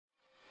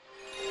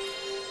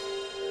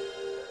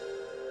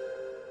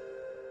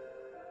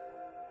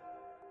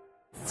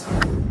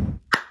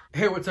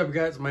Hey, what's up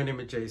guys? My name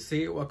is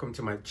JC. Welcome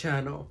to my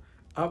channel.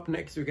 Up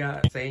next we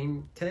got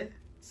Sainte.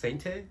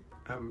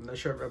 I'm not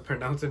sure if I'm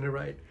pronouncing it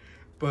right,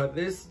 but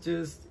this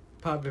just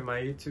popped in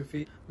my YouTube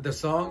feed. The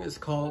song is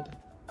called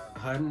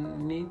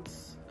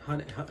Hunnids.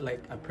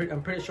 Like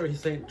I'm pretty sure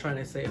he's trying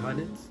to say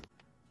Hunnids.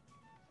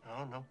 I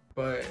don't know.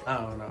 But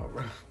I don't know,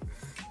 bro.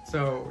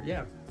 So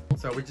yeah.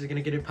 So we're just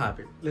gonna get it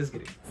popping. Let's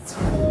get it.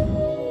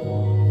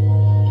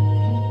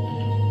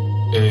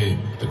 Hey,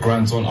 the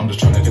grind's on, I'm just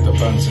trying to get the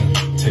bands in.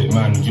 Take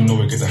man, you know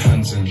we get the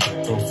hands in.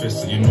 Throw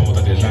fists, you know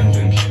that they're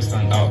landing. We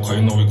stand out, cause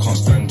you know we can't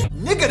stand it.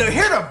 Nigga, to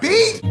hear the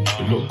beat!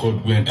 We look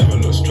good, we ain't ever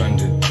look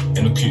stranded.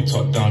 In a cute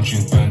top down,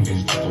 tunes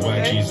banging. The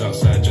YG's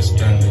outside just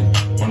standing.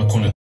 Run the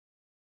corner,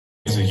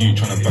 is a you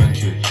trying to bank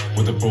it.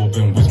 With the bro,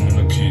 been whizzing in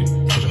the queue.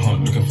 Treasure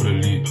hunt, looking for the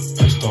lead.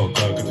 First start,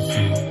 gotta get the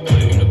feed.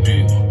 Put it in the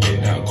beat,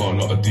 late night, got a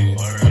lot of D.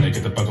 When I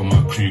get the bag on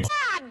my crew.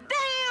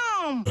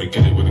 I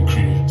get it with the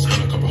crew.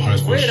 Spend a couple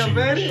hundreds for a shoe. Show a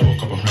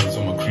couple hundreds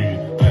on my crew.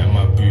 That in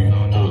my boo.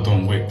 Oh,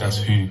 don't wait,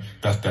 that's who.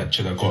 That's that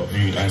chick that got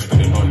rude. I ain't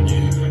spending on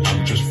you.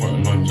 I'm just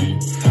fronting on you.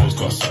 Always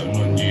got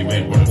something on you.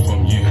 Ain't running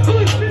from you.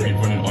 I'll be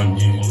running on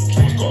you.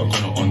 Always got a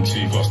gun on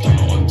T. Got a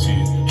stunner on T.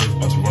 Hit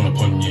about to run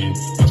upon you.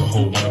 About to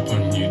hold one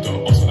upon you.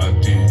 Don't ask what I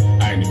do.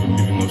 I ain't even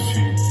moving my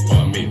few. But I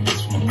make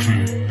bits for my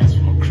crew.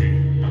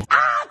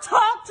 I'll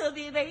talk to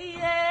the lady.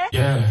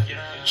 Yeah.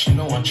 She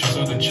know I choose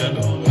on the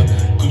cello.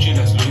 Gucci,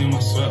 that's Louis my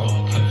sweater.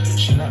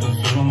 She like the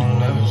feel on my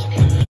levels.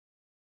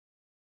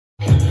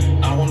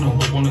 I wanna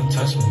whip, wanna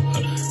test her.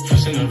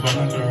 First in the run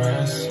like a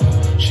rest.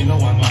 She know I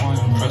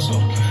impress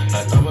her.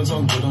 Like diamonds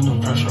on good under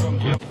pressure.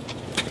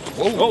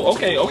 Oh,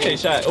 okay,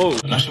 Shaq. Oh.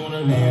 Now she wanna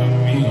leave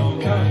me.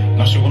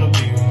 Now she wanna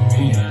be with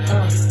me.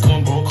 Come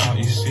on, bro, can't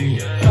you see?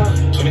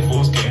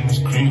 24's getting this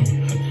cream.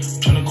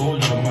 Tryna go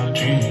live my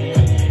dream.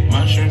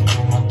 Man shouldn't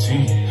kill my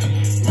team.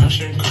 Man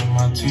shouldn't kill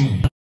my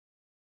team.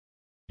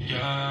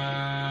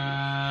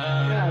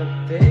 God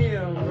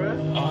damn, bro.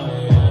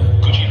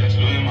 Gucci, that's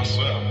Louis in my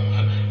sweater.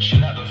 She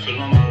like the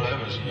feel on my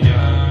levers.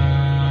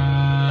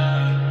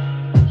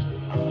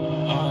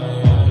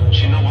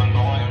 She know I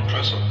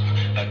impress her.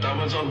 Like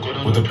diamonds on good.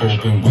 With the ball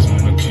been whizzing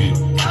in the key.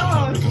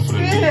 Looking for the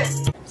beat.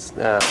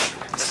 Snap.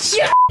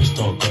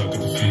 Start, gotta get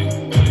the feed.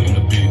 Put it in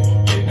the beat.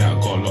 Late night,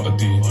 got a lot of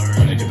D.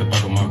 When I get the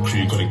bag on my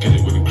crew, gotta get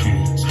it with the crew.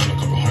 Spend a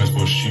couple hundreds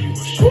for a shoe.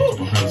 Show a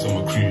couple hundreds on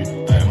my crew.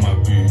 That in my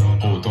boo.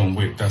 Oh, don't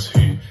wait, that's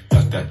who.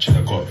 That's that chick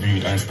that got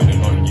rude. I ain't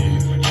spending on you.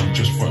 I'm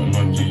just fronting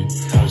on you.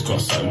 Always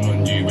got something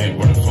on you. Ain't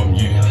running from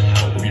you.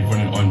 I'll be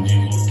running on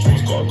you.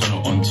 Always got a gun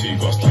on T.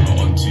 Got a stunner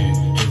on T.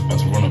 Hit about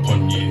to run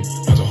upon you.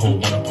 About to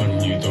hold one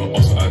upon you. Don't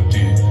ask what I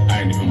do.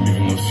 I ain't even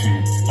moving my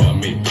few. But I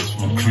make bits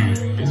for my crew.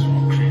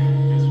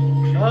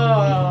 Oh,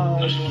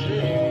 Now she wanna be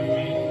with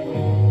me.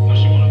 Now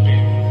she wanna be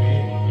with me.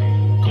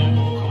 Come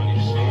on, can't you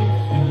see?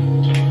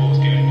 24's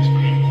getting this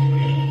cream.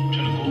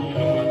 Tryna go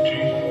live my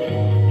dream.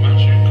 Man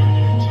shouldn't come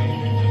with my team.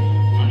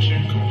 Man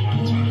shouldn't come with my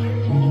team.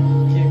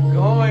 keep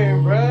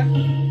going, bruh.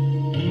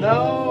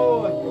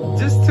 No,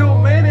 just 2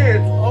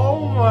 minutes.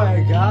 Oh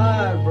my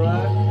god,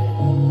 bruh.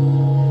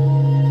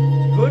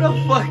 Who the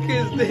fuck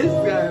is this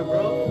guy,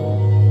 bro?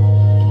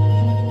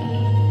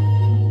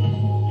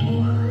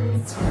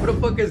 Who the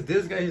fuck is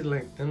this guy? He's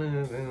like,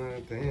 this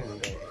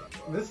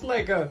is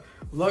like a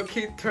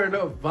low-key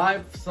turn-up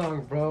vibe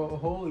song, bro.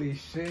 Holy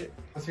shit.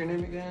 What's your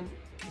name again?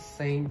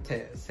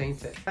 Sainte.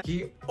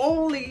 He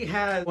only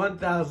had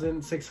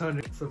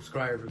 1,600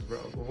 subscribers, bro.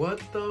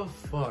 What the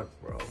fuck,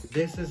 bro?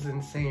 This is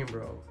insane,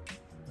 bro.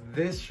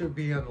 This should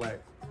be on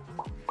like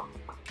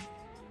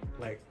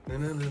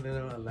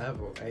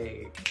level.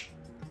 Hey,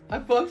 I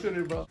fucks with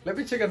it, bro. Let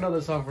me check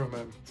another song from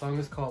him. The song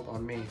is called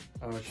On Me.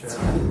 Oh shit.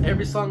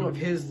 Every song of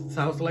his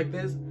sounds like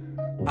this.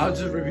 I'll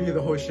just review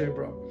the whole shit,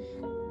 bro.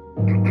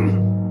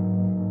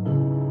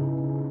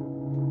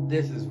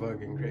 This is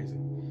fucking crazy.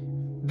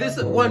 This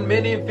is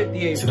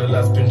 1,058,000. To the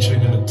last been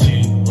checking the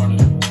tea,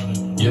 running.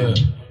 Yeah.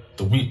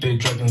 The weekday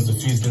dragons, the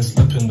fees been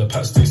slapping, the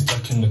pats stay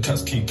stacking, the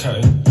cats keep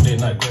catting. Late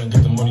night grind,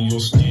 get the money, you'll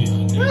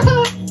steal.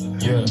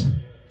 Yeah.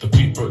 The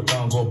beat broke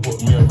down, gotta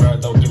book me a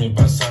ride, that'll give me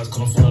bad size,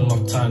 couldn't fall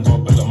enough time,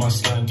 gotta build up my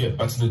slime, get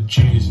back to the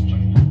G's.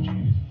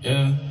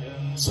 Yeah.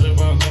 Sorry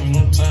about coming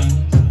on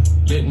time.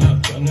 Late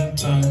night putting in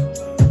time.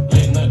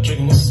 Late night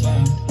drinking the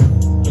slime.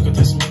 Look at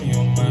this money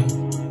on mine.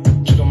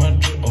 Check out my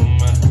drip on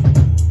mine.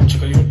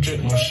 Check out your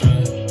drip, no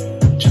shine.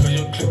 Check out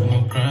your clip,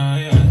 no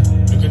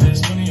grind. Look at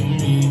this money on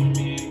me.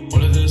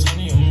 All of this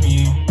honey on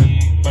me.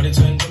 Body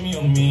turn yummy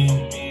on me.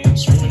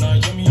 Screaming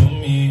out yummy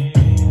on me.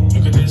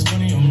 Look at this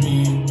money on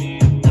me.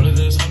 All of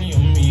this honey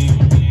on me.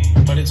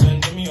 Body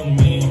turn yummy on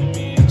me.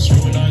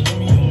 Screaming out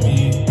yummy on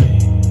me.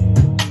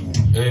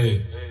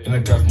 Hey, in the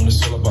gaff, man,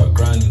 it's all about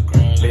grinding.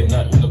 Late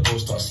night when the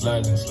post starts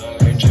sliding.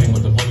 Main chain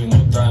with the volume,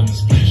 no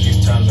diamonds.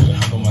 These times I can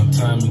handle my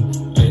timing.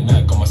 Late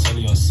night, got my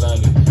celly on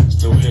silent.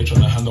 Still here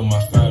trying to handle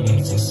my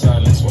violence in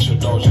silence. Watch your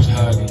dog just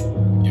hiding.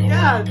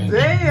 God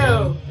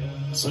damn.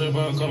 Sorry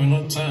about coming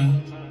on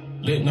time.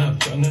 Late night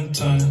putting in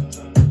time.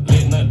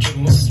 Late night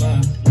drinking the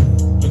slime.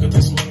 Look at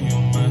this money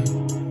on mine.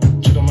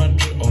 Check out my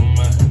drip on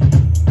mine.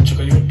 Check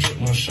out your drip,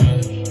 no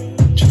shine.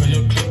 Check out your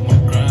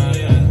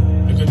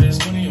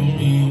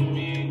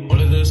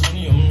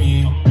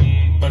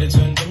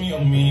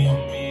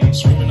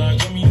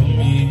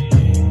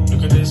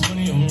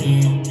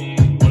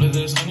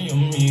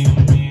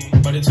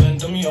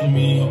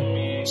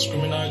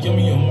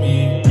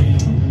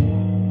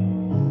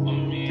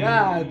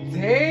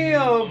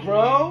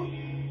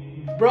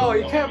Bro,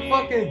 you can't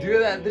fucking do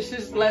that. This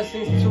is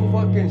lesson's too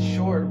fucking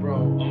short,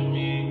 bro.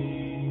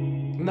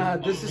 Nah,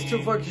 this is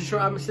too fucking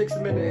short. I'm 6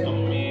 minutes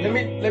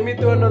in. Let me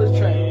do another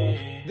track.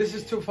 This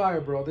is too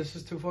fire, bro. This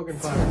is too fucking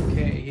fire.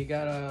 Okay, he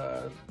got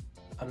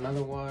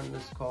another one.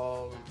 It's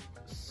called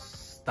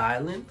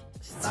Stylin.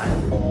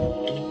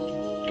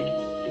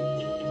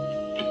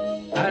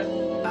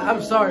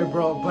 I'm sorry,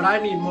 bro, but I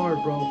need more,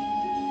 bro.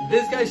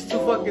 This guy's too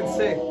fucking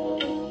sick.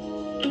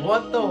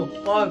 What the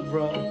fuck,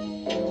 bro?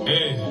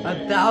 Hey.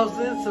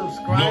 1,000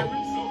 subscribers?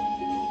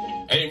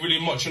 Ain't really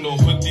much in the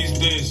hood these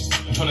days.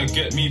 I'm trying to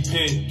get me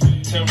paid.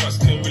 10 rats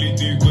can really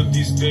do good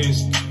these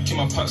days. Keep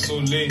my pack so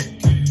late.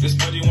 This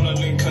buddy wanna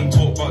link and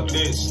talk about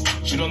this.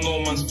 She don't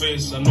know man's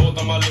face. I know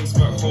that my links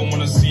back home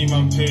when I see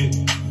man paid.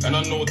 And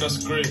I know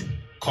that's great.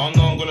 Cause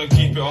now I'm gonna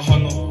keep it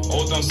 100.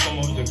 All down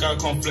summer, your guy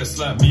can't flex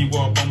like me,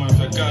 what a bummer. If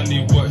a guy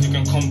need work, he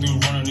can come do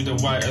run. I need a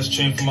white S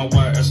chain for my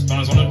white S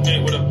banners. On a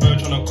date with a bird,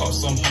 tryna cut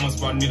some hummers,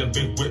 but I need a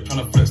big whip,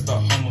 tryna flex that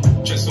Hummer.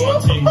 Checks on my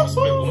team, I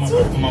spit with my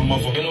rep for my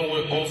mother. You know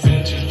we're all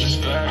vintage,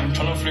 just gliding.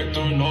 Tryna flick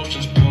through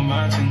notions, doing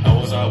my thing. I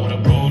was out with a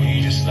bro,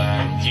 he just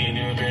sliding. He ain't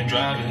even been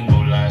driving,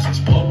 no license.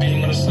 Pop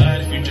being on the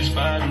slide if we just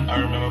vibing. I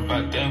remember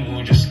back then we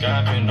were just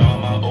skyping. All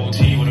my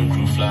OT with a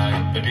crew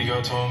flying. Baby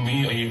girl told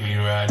me, are you really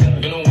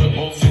riding? You know we're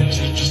all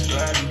vintage, just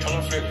gliding.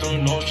 Tryna flip through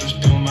notes, just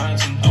do my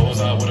thing. I was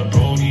out with a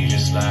bro, he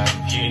just slide.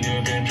 He ain't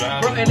even been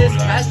driving. Bro, and it's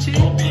catchy.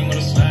 Being on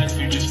the slide, if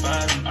we just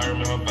vibing. I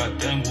remember back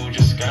then we were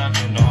just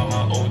skyping. All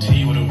my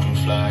OT with a crew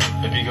fly.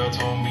 Baby girl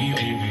told me,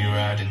 are you really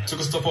riding? Took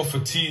a stop off for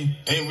tea.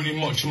 Ain't really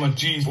much in my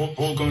G's.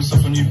 All going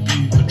stuff on you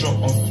beat. A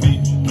drop on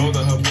fleet. Know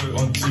that her boy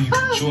on T.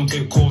 She won't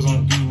take calls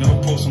on E.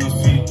 Never post on her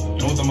feet.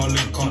 Know that my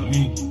link can't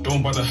lead.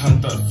 Don't buy the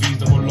hand that feeds.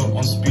 Double lock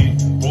on speed.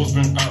 Bros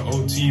bring out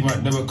OT.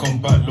 Might never come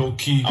back low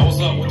key. I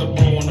was out with the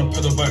bro on a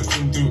pedal bike.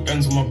 Through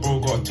ends with my bro,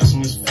 got a test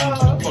on his phone.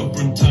 To the plug,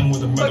 bring 10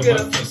 with a metal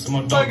bike flex. And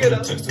my dog got a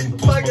text and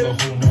post by the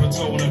hole. Never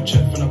tell when I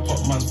check from the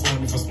pop man's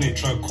phone. If a snake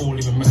try call,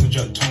 leave a message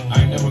at tone.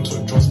 I ain't never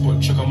took drugs,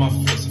 but check out my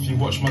flex. If you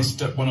watch my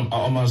step when I'm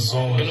out of my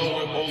zone. You know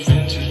we're all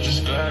vintage,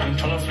 just gliding.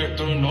 Tryna flip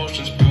through notes,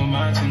 just doing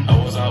my thing. I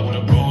was out with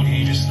a bro,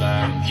 he just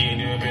sliding. He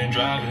ain't even been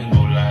driving,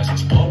 no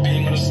license. Pop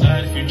being on the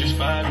slide if we just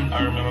vibing.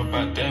 I remember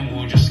back then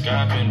we were just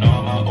skyping.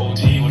 All my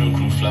OT with a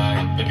crew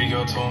flying. Baby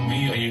girl told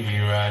me, are you really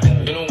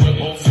riding? You know we're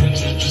all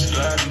vintage, just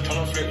gliding.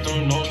 Tryna flip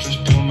through notes,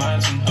 just doing my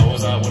thing. I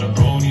was out with a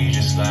bro, he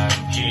just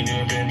sliding. He ain't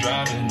even been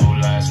driving, no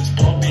license.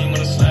 Pop being on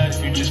the slide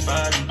if we just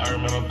vibing. I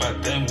remember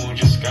back then we were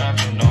just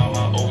skyping. All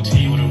my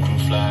OT with a crew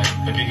flying.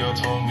 Baby girl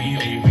told me,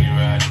 are you really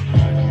riding?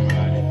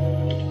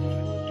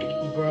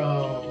 Bro,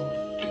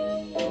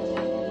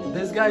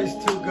 this guy is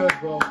too good,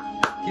 bro.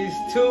 He's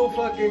too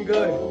fucking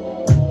good,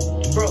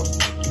 bro.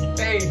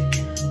 Hey,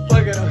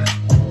 fuck it up,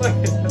 fuck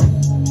it up.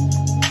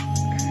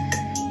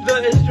 The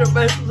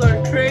instrumentals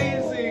are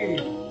crazy.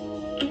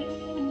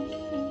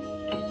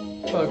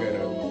 Fuck it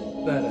up.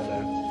 Da da da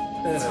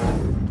da da.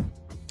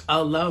 I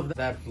love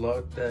that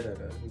flow. Da da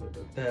da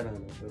da da.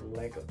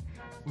 Like,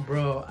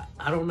 bro,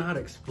 I don't know how to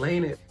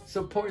explain it.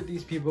 Support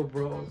these people,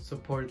 bro.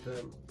 Support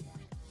them.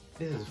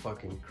 This is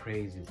fucking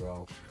crazy,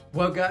 bro.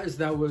 Well, guys,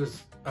 that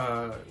was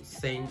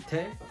Sainte.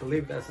 I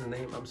believe that's his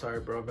name. I'm sorry,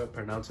 bro, if I'm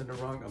pronouncing it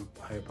wrong.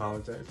 I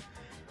apologize.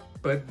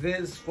 But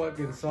this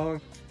fucking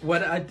song,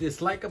 what I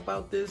dislike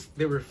about this,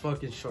 they were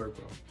fucking short,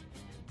 bro.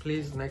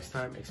 Please, next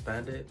time,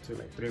 expand it to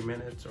like 3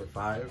 minutes or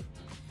 5.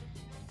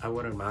 I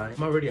wouldn't mind.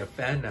 I'm already a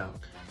fan now.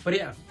 But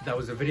yeah, that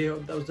was the video.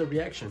 That was the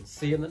reaction.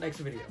 See you in the next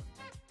video.